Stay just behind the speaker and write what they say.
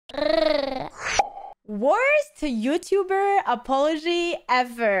Worst YouTuber apology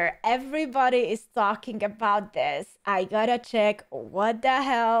ever. Everybody is talking about this. I gotta check what the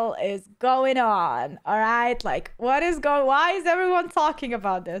hell is going on. All right, like what is going? Why is everyone talking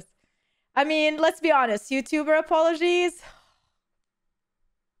about this? I mean, let's be honest. YouTuber apologies,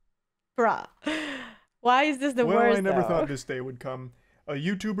 bruh. Why is this the Well, worst? I never though? thought this day would come. A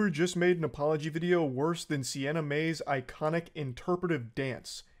YouTuber just made an apology video worse than Sienna May's iconic interpretive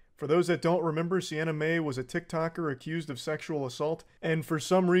dance. For those that don't remember, Sienna May was a TikToker accused of sexual assault, and for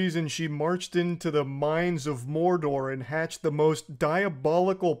some reason she marched into the mines of Mordor and hatched the most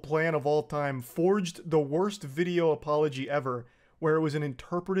diabolical plan of all time, forged the worst video apology ever, where it was an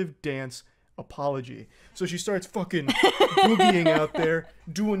interpretive dance apology. So she starts fucking boogieing out there,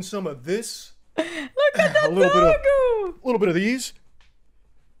 doing some of this. Look at that a little bit of these.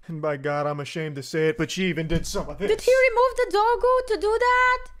 And by God, I'm ashamed to say it, but she even did some of this. Did he remove the doggo to do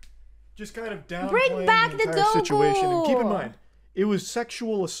that? Just kind of downplaying Bring back the the entire situation. And keep in doggo. mind, it was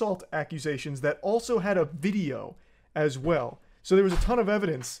sexual assault accusations that also had a video as well. So there was a ton of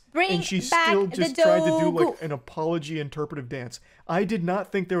evidence, and she still just tried to do like an apology interpretive dance. I did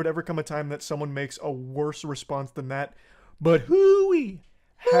not think there would ever come a time that someone makes a worse response than that, but hooey,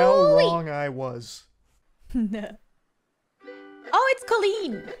 how wrong I was. No. Oh, it's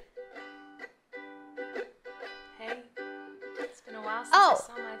Colleen. Hey, it's been a while since Oh. I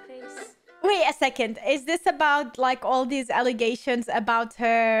saw my face. Wait a second. Is this about like all these allegations about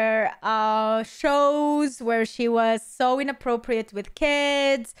her shows where she was so inappropriate with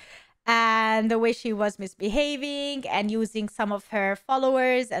kids and the way she was misbehaving and using some of her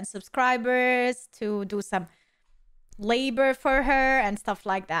followers and subscribers to do some labor for her and stuff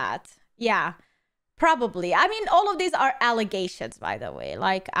like that? Yeah, probably. I mean, all of these are allegations, by the way.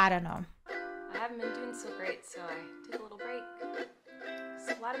 Like, I don't know. I haven't been doing so great, so I took a little break.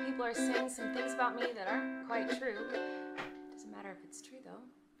 'Cause a lot of people are saying some things about me that aren't quite true. Doesn't matter if it's true, though.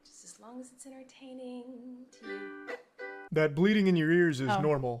 Just as long as it's entertaining to you. That bleeding in your ears is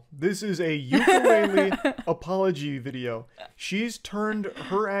normal. This is a ukulele apology video. She's turned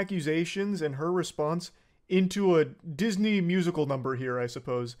her accusations and her response into a Disney musical number here, I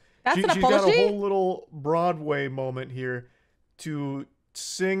suppose. That's an She's apology? got a whole little Broadway moment here to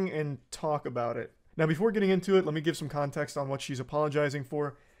sing and talk about it. Now, before getting into it, let me give some context on what she's apologizing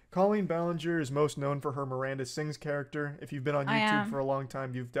for. Colleen Ballinger is most known for her Miranda Sings character. If you've been on YouTube for a long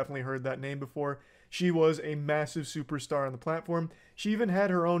time, you've definitely heard that name before. She was a massive superstar on the platform. She even had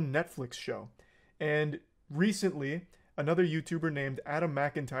her own Netflix show. And recently, another YouTuber named Adam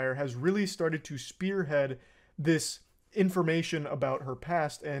McIntyre has really started to spearhead this information about her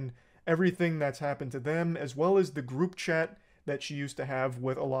past and everything that's happened to them, as well as the group chat that she used to have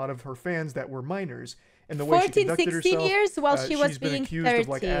with a lot of her fans that were minors. And the way she conducted 16 herself, years while she was she's been being accused 30. of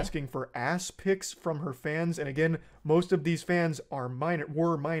like asking for ass pics from her fans. And again, most of these fans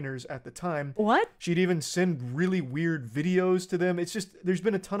were minors at the time. What? She'd even send really weird videos to them. It's just, there's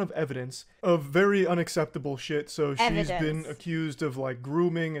been a ton of evidence of very unacceptable shit. So she's been accused of like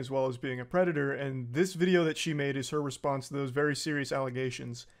grooming as well as being a predator. And this video that she made is her response to those very serious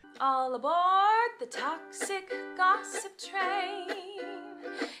allegations. All aboard the toxic gossip train.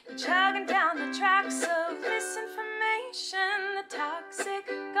 You're chugging down the tracks of misinformation. The toxic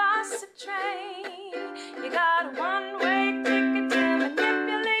gossip train. You got a one-way ticket to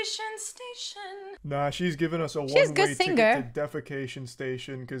manipulation station. Nah, she's giving us a one-way ticket to defecation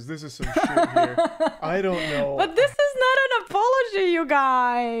station because this is some shit here. I don't know. But this is not an apology, you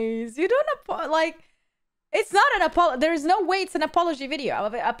guys. You don't like. It's not an apology. There is no way it's an apology video.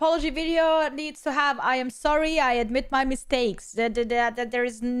 An apology video needs to have, I am sorry, I admit my mistakes. There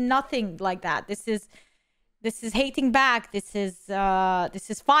is nothing like that. This is hating back. This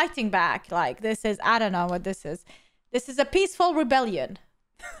is fighting back. Like, this is, I don't know what this is. This is a peaceful rebellion.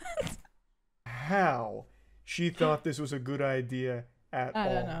 How she thought this was a good idea at all. I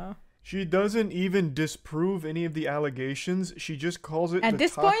don't know. She doesn't even disprove any of the allegations. She just calls it at the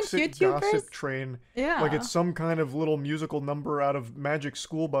this toxic point, gossip train. Yeah. Like it's some kind of little musical number out of Magic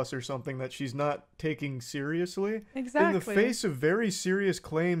School Bus or something that she's not taking seriously. Exactly. In the face of very serious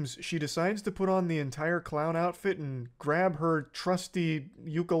claims, she decides to put on the entire clown outfit and grab her trusty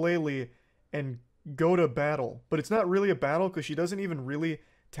ukulele and go to battle. But it's not really a battle because she doesn't even really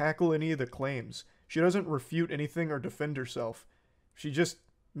tackle any of the claims. She doesn't refute anything or defend herself. She just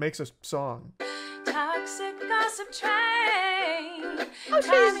makes a song. Toxic gossip train.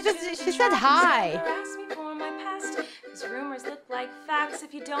 Oh, she said hi. Ask me for my past, 'cause rumors look like facts.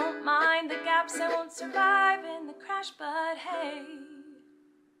 If you don't mind the gaps, I won't survive in the crash. But hey,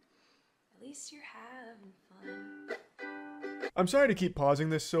 at least you're having fun. I'm sorry to keep pausing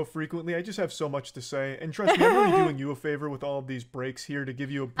this so frequently. I just have so much to say. And trust me, I'm really doing you a favor with all of these breaks here to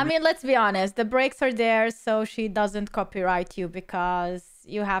give you a brief... I mean, let's be honest. The breaks are there so she doesn't copyright you, because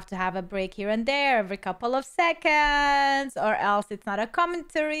you have to have a break here and there every couple of seconds, or else it's not a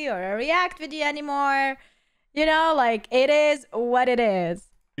commentary or a react video anymore. You know, like, it is what it is.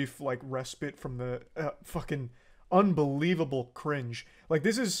 Brief, like, respite from the fucking unbelievable cringe. Like,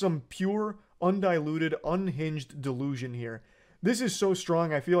 this is some pure, undiluted, unhinged delusion here. This is so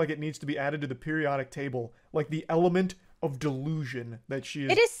strong, I feel like it needs to be added to the periodic table. Like, the element of delusion that she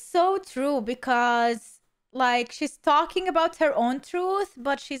is... It is so true, because, like, she's talking about her own truth,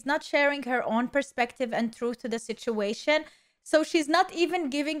 but she's not sharing her own perspective and truth to the situation. So she's not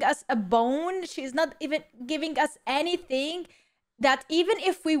even giving us a bone. She's not even giving us anything that, even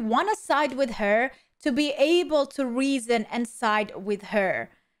if we want to side with her, to be able to reason and side with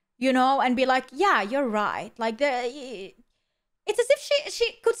her, you know, and be like, yeah, you're right. Like, it's as if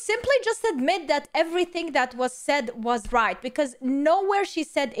she could simply just admit that everything that was said was right, because nowhere she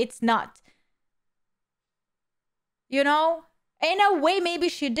said it's not. You know, in a way, maybe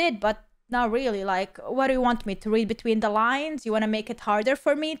she did, but not really. Like, what do you want me to read between the lines? You want to make it harder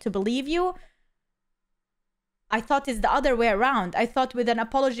for me to believe you? I thought it's the other way around. I thought with an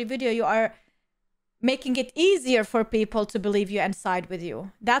apology video, you are making it easier for people to believe you and side with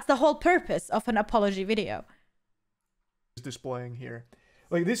you. That's the whole purpose of an apology video. Displaying here.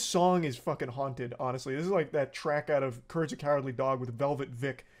 Like, this song is fucking haunted, honestly. This is like that track out of Courage the Cowardly Dog with Velvet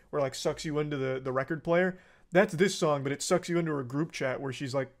Vic, where, like, sucks you into the record player. That's this song, but it sucks you into a group chat where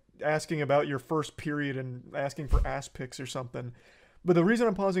she's, like, asking about your first period and asking for ass pics or something. But the reason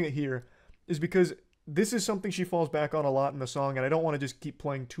I'm pausing it here is because this is something she falls back on a lot in the song, and I don't want to just keep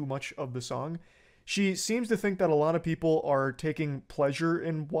playing too much of the song. She seems to think that a lot of people are taking pleasure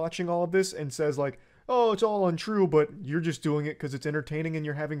in watching all of this, and says, like, oh, it's all untrue, but you're just doing it because it's entertaining and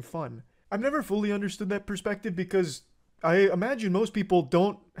you're having fun. I've never fully understood that perspective, because I imagine most people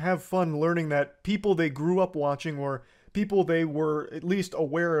don't have fun learning that people they grew up watching, or people they were at least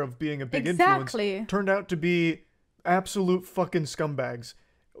aware of being a big influence, turned out to be absolute fucking scumbags.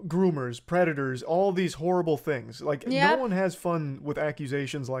 Groomers, predators, all these horrible things. Like, no one has fun with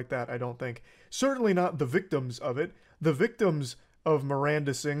accusations like that, I don't think. Certainly not the victims of it. The victims of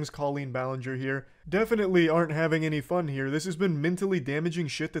Miranda Sings, Colleen Ballinger here, definitely aren't having any fun here. This has been mentally damaging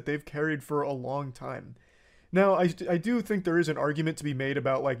shit that they've carried for a long time. Now, I do think there is an argument to be made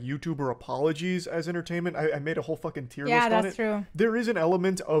about, like, YouTuber apologies as entertainment. I made a whole fucking tier list on it. Yeah, that's true. There is an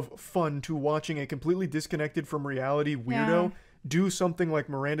element of fun to watching a completely disconnected from reality weirdo do something like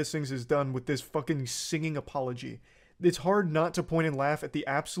Miranda Sings has done with this fucking singing apology. It's hard not to point and laugh at the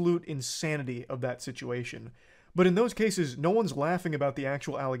absolute insanity of that situation. But in those cases, no one's laughing about the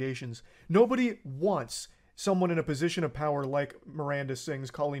actual allegations. Nobody wants someone in a position of power like Miranda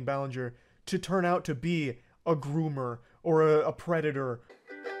Sings, Colleen Ballinger, to turn out to be a groomer or a predator.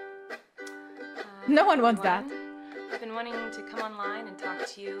 No one wants that. I've been wanting to come online and talk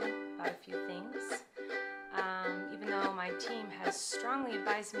to you about a few things. Even though my team has strongly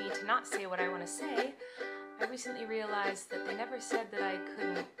advised me to not say what I want to say, I recently realized that they never said that I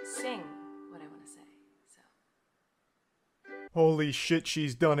couldn't sing what I want to say. So. Holy shit,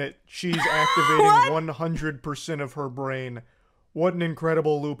 she's done it. She's activating 100% of her brain. What an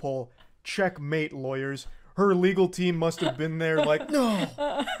incredible loophole. Checkmate, lawyers. Her legal team must have been there like, no.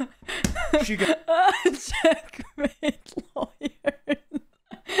 She got checkmate, lawyers.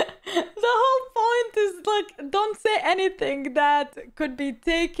 The whole point is, like, don't say anything that could be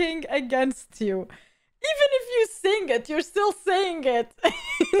taken against you. Even if you sing it, you're still saying it.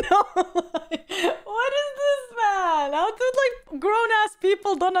 You know, like, what is this, man? How did, like, grown-ass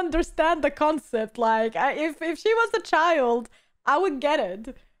people don't understand the concept? Like, if she was a child, I would get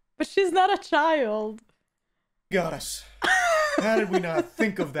it. But she's not a child. Got us. How did we not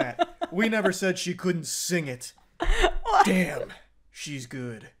think of that? We never said she couldn't sing it. What? Damn, she's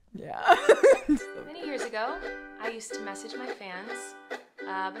good. Yeah. Many years ago, I used to message my fans,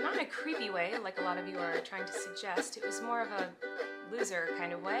 but not in a creepy way like a lot of you are trying to suggest. It was more of a loser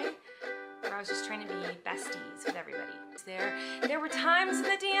kind of way, where I was just trying to be besties with everybody. There were times in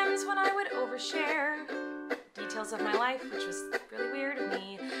the DMs when I would overshare details of my life, which was really weird of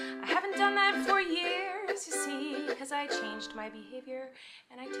me. I haven't done that for years, you see, because I changed my behavior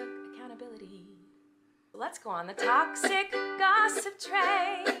and I took accountability. Let's go on the toxic gossip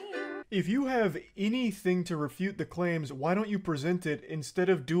train. If you have anything to refute the claims, why don't you present it instead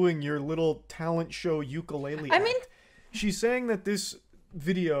of doing your little talent show ukulele act? She's saying that this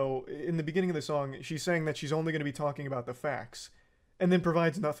video, in the beginning of the song, she's saying that she's only going to be talking about the facts. and then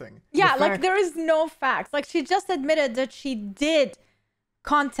provides nothing. Yeah, like there is no facts. Like she just admitted that she did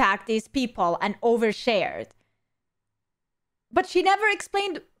contact these people and overshared. But she never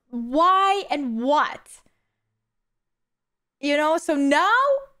explained why and what. You know, so now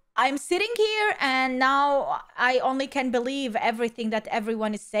I'm sitting here and now I only can believe everything that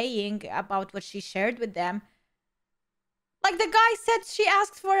everyone is saying about what she shared with them. Like the guy said she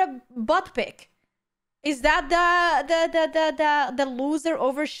asked for a butt pic. Is that the loser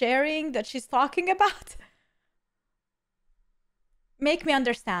oversharing that she's talking about? Make me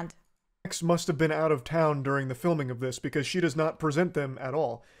understand. X must have been out of town during the filming of this because she does not present them at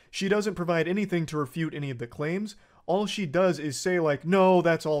all. She doesn't provide anything to refute any of the claims. All she does is say like, no,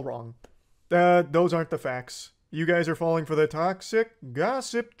 that's all wrong. Those aren't the facts. You guys are falling for the toxic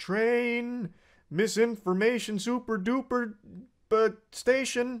gossip train. Misinformation super duper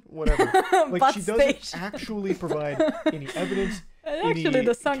station. Whatever. Like she doesn't actually provide any evidence. Actually, any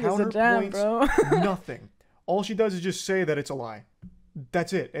the song is a jam, bro. Nothing. All she does is just say that it's a lie.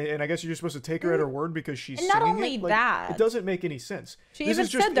 That's it. And I guess you're supposed to take her at her word because she's and singing not only it. Like, that, it doesn't make any sense. This is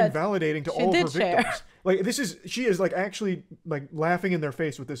just invalidating to all of her victims. Like she is like actually like laughing in their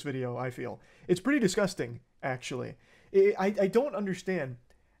face with this video, I feel. It's pretty disgusting, actually. I don't understand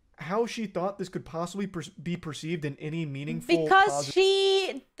how she thought this could possibly be perceived in any meaningful because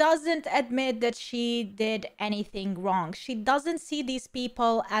she doesn't admit that she did anything wrong. She doesn't see these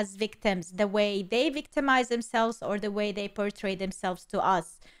people as victims the way they victimize themselves or the way they portray themselves to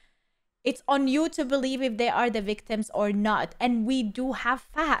us. It's on you to believe if they are the victims or not, and we do have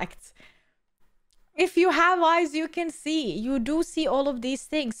facts. If you have eyes, you can see. You do see all of these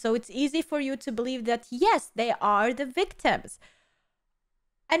things, so it's easy for you to believe that yes, they are the victims.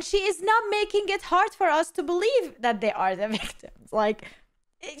 And she is not making it hard for us to believe that they are the victims. Like,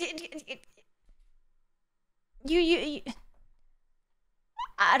 you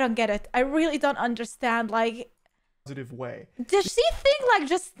I don't get it. I really don't understand. Like, positive way. Does she think like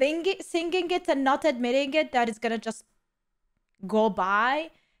just singing it and not admitting it that it's gonna just go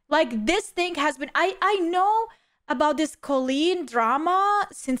by? Like this thing has been. I know about this Colleen drama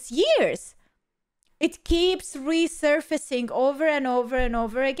since years. It keeps resurfacing over and over and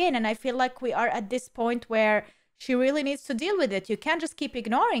over again. And I feel like we are at this point where she really needs to deal with it. You can't just keep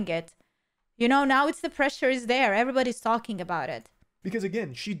ignoring it. You know, now it's the pressure is there. Everybody's talking about it. Because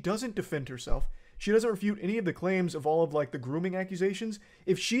again, she doesn't defend herself. She doesn't refute any of the claims of all of like the grooming accusations.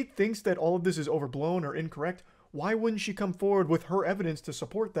 If she thinks that all of this is overblown or incorrect, why wouldn't she come forward with her evidence to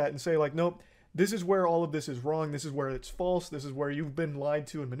support that and say like, nope, this is where all of this is wrong. This is where it's false. This is where you've been lied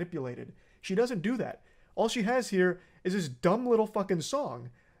to and manipulated. She doesn't do that. All she has here is this dumb little fucking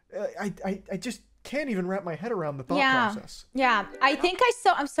song. I just can't even wrap my head around the thought process. Yeah, I think I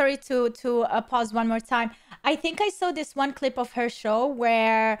saw. I'm sorry to pause one more time. I think I saw this one clip of her show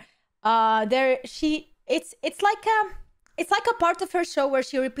where it's like a part of her show where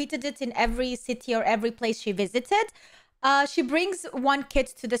she repeated it in every city or every place she visited. She brings one kid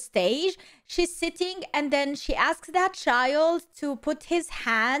to the stage. She's sitting and then she asks that child to put his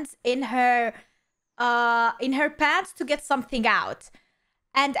hands in her pants to get something out.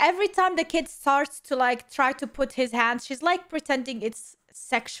 And every time the kid starts to like try to put his hands, she's like pretending it's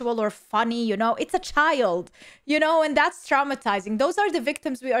sexual or funny, you know, it's a child, you know, and that's traumatizing. Those are the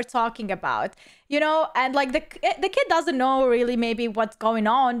victims we are talking about, you know, and like the kid doesn't know really maybe what's going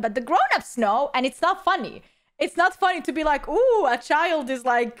on, but the grown-ups know, and it's not funny. It's not funny to be like, ooh, a child is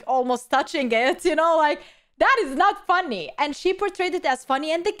like almost touching it, you know, like that is not funny. And she portrayed it as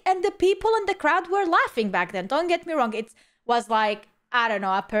funny, and the people in the crowd were laughing back then. Don't get me wrong. It was like, I don't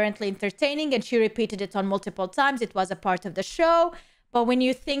know, apparently entertaining, and she repeated it on multiple times. It was a part of the show. But when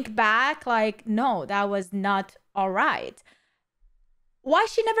you think back, like, no, that was not all right. Why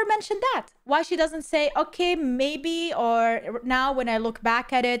she never mentioned that? Why she doesn't say, okay, maybe, or now when I look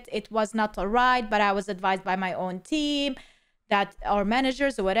back at it, it was not all right, but I was advised by my own team, that our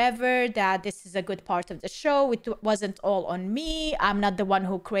managers or whatever, that this is a good part of the show. It wasn't all on me. I'm not the one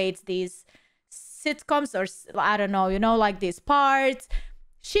who creates these sitcoms, or I don't know, you know, like these parts.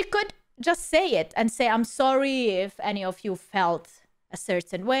 She could just say it and say, I'm sorry if any of you felt a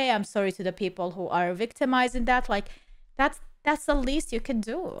certain way. I'm sorry to the people who are victimized in that. Like, that's the least you can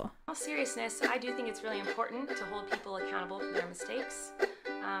do. In all seriousness, I do think it's really important to hold people accountable for their mistakes. You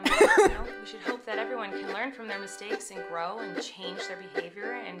know, we should hope that everyone can learn from their mistakes and grow and change their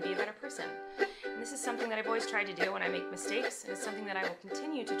behavior and be a better person. And this is something that I've always tried to do when I make mistakes, and it's something that I will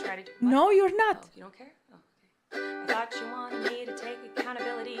continue to try to do. No, you're not. Oh, you don't care? Oh, okay. I thought you wanted me to take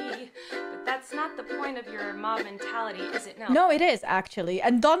accountability, but That's not the point of your mob mentality, is it? No. No, it is actually.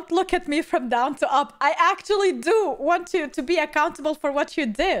 And don't look at me from down to up. I actually do want you to be accountable for what you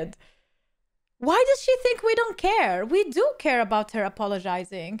did. Why does she think we don't care? We do care about her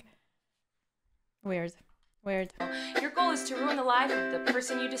apologizing. Weird. Weird. Your goal is to ruin the life of the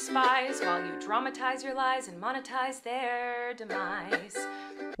person you despise while you dramatize your lies and monetize their demise.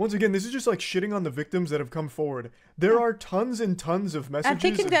 Once again, this is just like shitting on the victims that have come forward. There are tons and tons of messages. I'm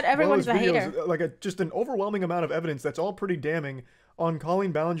thinking that everyone's a hater. Like just an overwhelming amount of evidence that's all pretty damning on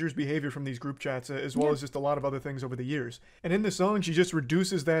Colleen Ballinger's behavior from these group chats, as well as just a lot of other things over the years. And in the song, she just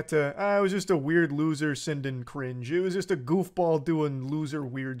reduces that to, it was just a weird loser sending cringe. It was just a goofball doing loser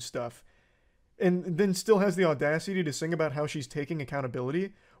weird stuff. And then still has the audacity to sing about how she's taking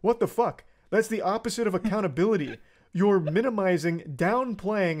accountability? What the fuck? That's the opposite of accountability. You're minimizing,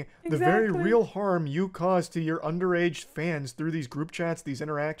 downplaying the very real harm you caused to your underage fans through these group chats, these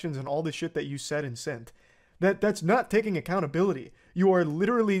interactions, and all the shit that you said and sent. That's not taking accountability. You are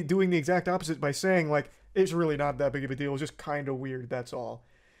literally doing the exact opposite by saying, like, it's really not that big of a deal. It's just kind of weird, that's all.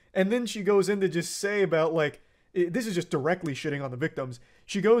 And then she goes in to just say about, like, this is just directly shitting on the victims.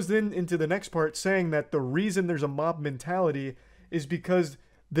 She goes then into the next part saying that the reason there's a mob mentality is because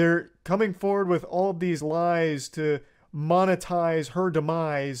they're coming forward with all of these lies to monetize her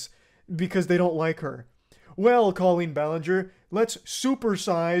demise because they don't like her. Well, Colleen Ballinger, let's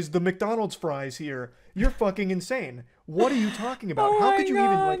supersize the McDonald's fries here. You're fucking insane. What are you talking about? How could you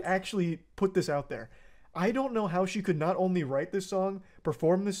even like actually put this out there? I don't know how she could not only write this song,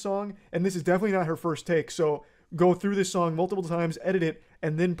 perform this song, and this is definitely not her first take, so go through this song multiple times, edit it,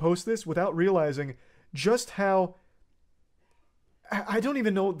 and then post this without realizing just how, I don't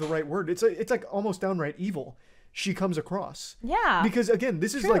even know the right word. It's like almost downright evil she comes across. Yeah. Because again,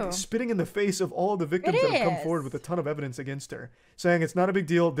 this is like spitting in the face of all the victims that have come forward with a ton of evidence against her, saying it's not a big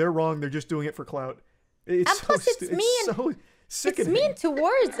deal, they're wrong, they're just doing it for clout. It's and plus it's mean. It's so sickening. It's mean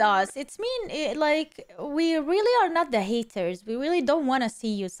towards us. It's mean, like, we really are not the haters. We really don't want to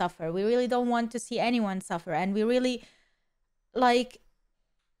see you suffer. We really don't want to see anyone suffer. And we really, like,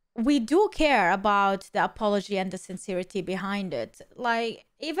 we do care about the apology and the sincerity behind it. Like,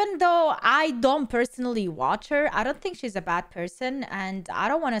 even though I don't personally watch her, I don't think she's a bad person. And I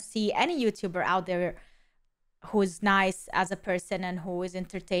don't want to see any YouTuber out there who is nice as a person and who is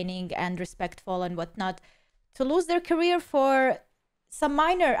entertaining and respectful and whatnot to lose their career for some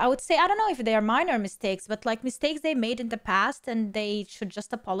minor, I would say, I don't know if they are minor mistakes, but like mistakes they made in the past, and they should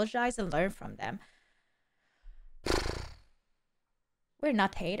just apologize and learn from them. We're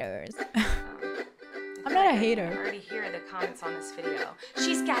not haters. I'm not a hater. I already hear the comments on this video.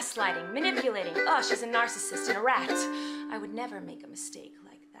 She's gaslighting, manipulating. Oh, she's a narcissist and a rat. I would never make a mistake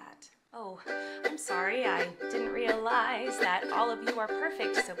like that. Oh, I'm sorry, I didn't realize that all of you are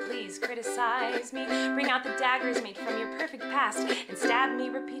perfect, so please criticize me. Bring out the daggers made from your perfect past and stab me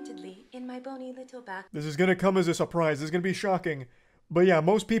repeatedly in my bony little back. This is gonna come as a surprise. This is gonna be shocking. But yeah,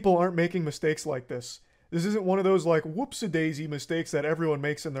 most people aren't making mistakes like this. This isn't one of those like whoops-a-daisy mistakes that everyone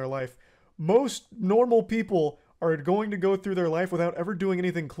makes in their life. Most normal people are going to go through their life without ever doing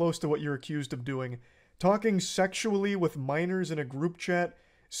anything close to what you're accused of doing. Talking sexually with minors in a group chat,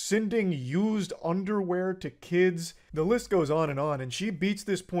 sending used underwear to kids. The list goes on, and she beats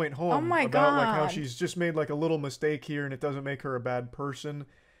this point home about like how she's just made like a little mistake here and it doesn't make her a bad person.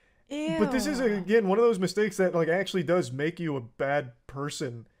 Ew. But this is again one of those mistakes that like actually does make you a bad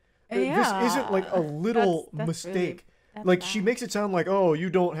person. Yeah. This isn't like a little That's mistake. really, like bad. she makes it sound like, oh, you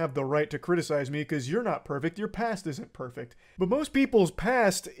don't have the right to criticize me because you're not perfect. Your past isn't perfect. But most people's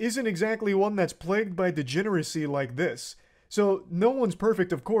past isn't exactly one that's plagued by degeneracy like this. So no one's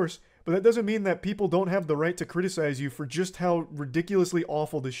perfect, of course, but that doesn't mean that people don't have the right to criticize you for just how ridiculously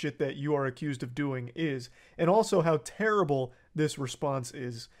awful the shit that you are accused of doing is, and also how terrible this response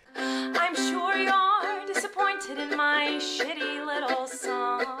is. I'm sure you're disappointed in my shitty little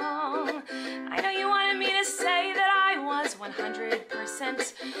song. I know you wanted me to say that I was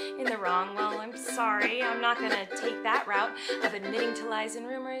 100% in the wrong. Well, I'm sorry. I'm not gonna take that route of admitting to lies and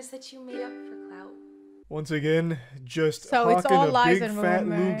rumors that you made up for clout. Once again, just So it's hawking all a lies big and fat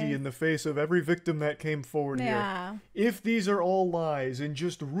rumors. loogie in the face of every victim that came forward here. If these are all lies and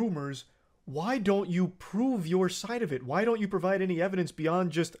just rumors, why don't you prove your side of it? Why don't you provide any evidence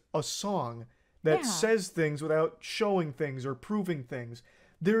beyond just a song that says things without showing things or proving things?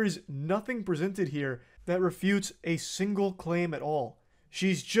 There is nothing presented here that refutes a single claim at all.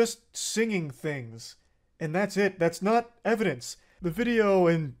 She's just singing things, and that's it. That's not evidence. The video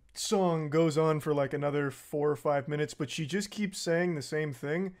and song goes on for like another 4 or 5 minutes, but she just keeps saying the same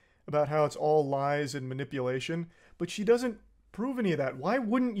thing about how it's all lies and manipulation, but she doesn't prove any of that. Why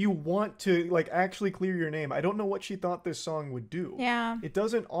wouldn't you want to like actually clear your name? I don't know what she thought this song would do. Yeah. It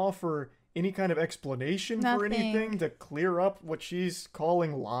doesn't offer any kind of explanation for anything to clear up what she's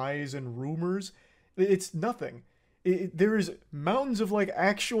calling lies and rumors. It's nothing. There's mountains of like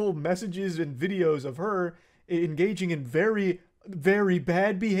actual messages and videos of her engaging in very, very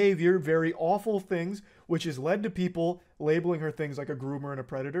bad behavior, very awful things, which has led to people labeling her things like a groomer and a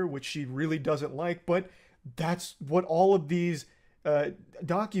predator, which she really doesn't like. But that's what all of these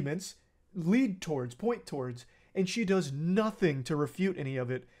documents lead towards, point towards. And she does nothing to refute any of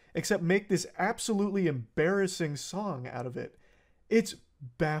it except make this absolutely embarrassing song out of it. It's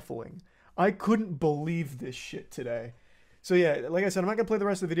baffling. I couldn't believe this shit today. So yeah, like I said, I'm not going to play the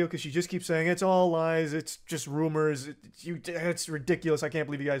rest of the video because she just keeps saying, it's all lies, it's just rumors, it's ridiculous, I can't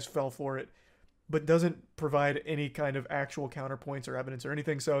believe you guys fell for it. But doesn't provide any kind of actual counterpoints or evidence or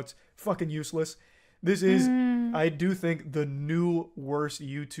anything, so it's fucking useless. This is, I do think, the new worst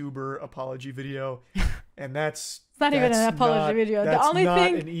YouTuber apology video, and that's... It's not even an apology video. The only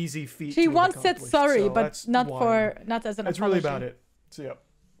thing... an easy feat she to once said accomplish, sorry, so but not as an apology. That's really about it. So yeah.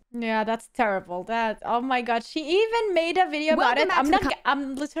 Yeah, that's terrible. Oh my god, she even made a video about it.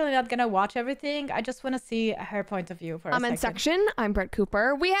 I'm literally not gonna watch everything. I just want to see her point of view for a second. Comment section. I'm Brett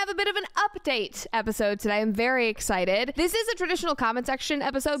Cooper. We have a bit of an update episode today. I'm very excited. This is a traditional comment section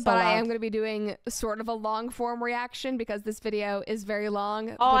episode, but I am going to be doing sort of a long form reaction because this video is very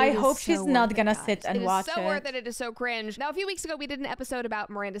long. Oh, I hope she's not gonna sit and watch it. It is so worth it. It is so cringe. Now, a few weeks ago, we did an episode about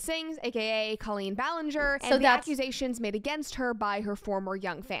Miranda Sings, aka Colleen Ballinger, and the accusations made against her by her former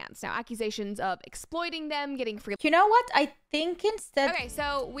young fans. Now, accusations of exploiting them, getting free... You know what? I think instead... Okay,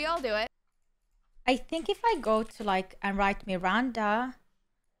 so we all do it. I think if I go to like and write Miranda,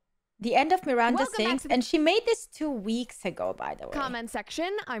 the end of Miranda Sings, and she made this 2 weeks ago, by the way. Comment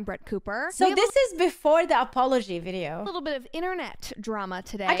section. I'm Brett Cooper. So this is before the apology video. A little bit of internet drama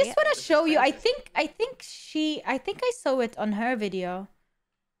today. I just want to show you. I think I saw it on her video.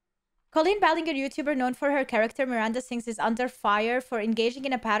 Colleen Ballinger, YouTuber known for her character Miranda Sings, is under fire for engaging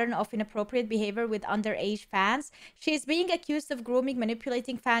in a pattern of inappropriate behavior with underage fans. She is being accused of grooming,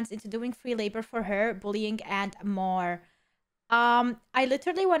 manipulating fans into doing free labor for her, bullying, and more. I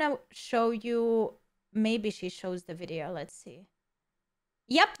literally want to show you. Maybe she shows the video. Let's see.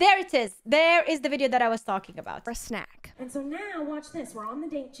 Yep, there it is. There is the video that I was talking about. For a snack. And so now, watch this. We're on the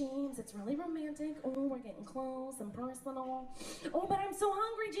date, James. It's really romantic. Oh, we're getting close and personal. Oh, but I'm so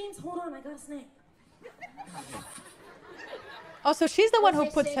hungry, James. Hold on, I got a snack. Oh, so she's the one who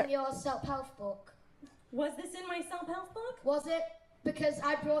puts her... Was this in your self-help book? Was this in my self-help book? Was it? Because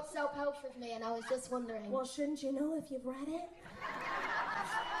I brought self-help with me and I was just wondering. Well, shouldn't you know if you've read it?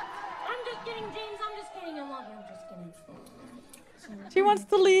 I'm just kidding, James. I'm just kidding. I love you. I'm just kidding. She wants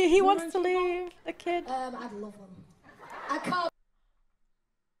to leave. He wants to leave. The kid. I'd love them. I can't.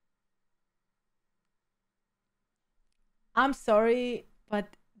 I'm sorry, but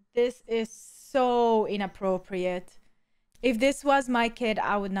this is so inappropriate. If this was my kid,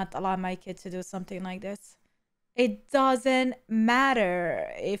 I would not allow my kid to do something like this. It doesn't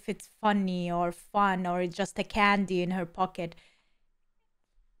matter if it's funny or fun or just a candy in her pocket.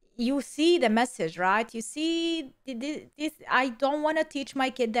 You see the message, right? You see this. I don't want to teach my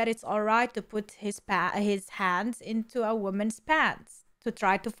kid that it's all right to put his hands into a woman's pants to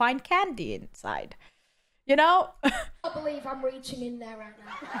try to find candy inside. You know? I can't believe I'm reaching in there right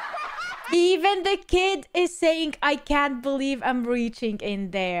now. Even the kid is saying, I can't believe I'm reaching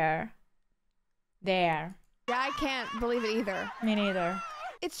in there. There. Yeah, I can't believe it either. Me neither.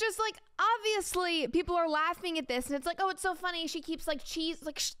 It's just like, obviously, people are laughing at this, and it's like, oh, it's so funny. She keeps like cheese,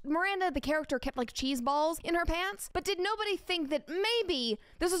 like Miranda, the character, kept like cheese balls in her pants. But did nobody think that maybe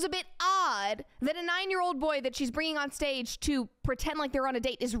this was a bit odd that a 9-year-old boy that she's bringing on stage to pretend like they're on a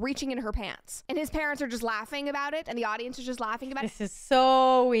date is reaching in her pants? And his parents are just laughing about it, and the audience is just laughing about it. This is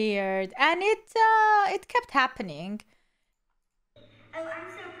so weird. And it kept happening. Oh, I'm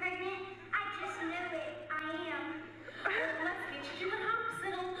so pregnant. I just know it. I am. Let's get you to the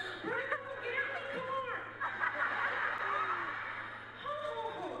hospital. Get out the car.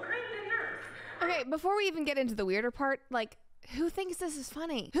 Oh, I'm the nurse. Okay, before we even get into the weirder part, like, who thinks this is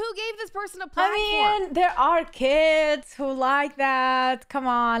funny? Who gave this person a platform? I mean, there are kids who like that. Come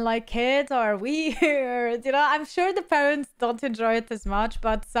on, like, kids are weird. You know, I'm sure the parents don't enjoy it as much,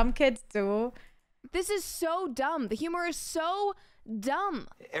 but some kids do. This is so dumb. The humor is so dumb.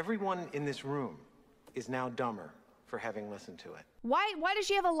 Everyone in this room is now dumber for having listened to it. Why does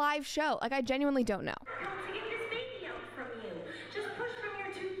she have a live show? Like, I genuinely don't know. To get this baby out from you, just push from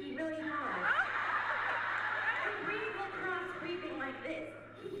your tukey really hard. And breathe across, breathing like this.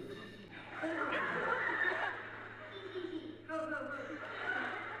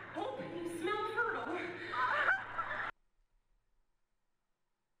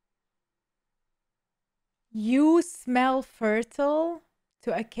 smell fertile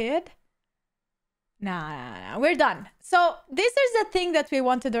to a kid? Nah, we're done. So this is the thing that we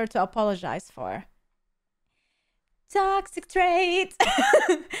wanted her to apologize for. Toxic traits.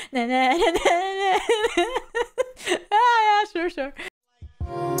 Na, na, na, na, na.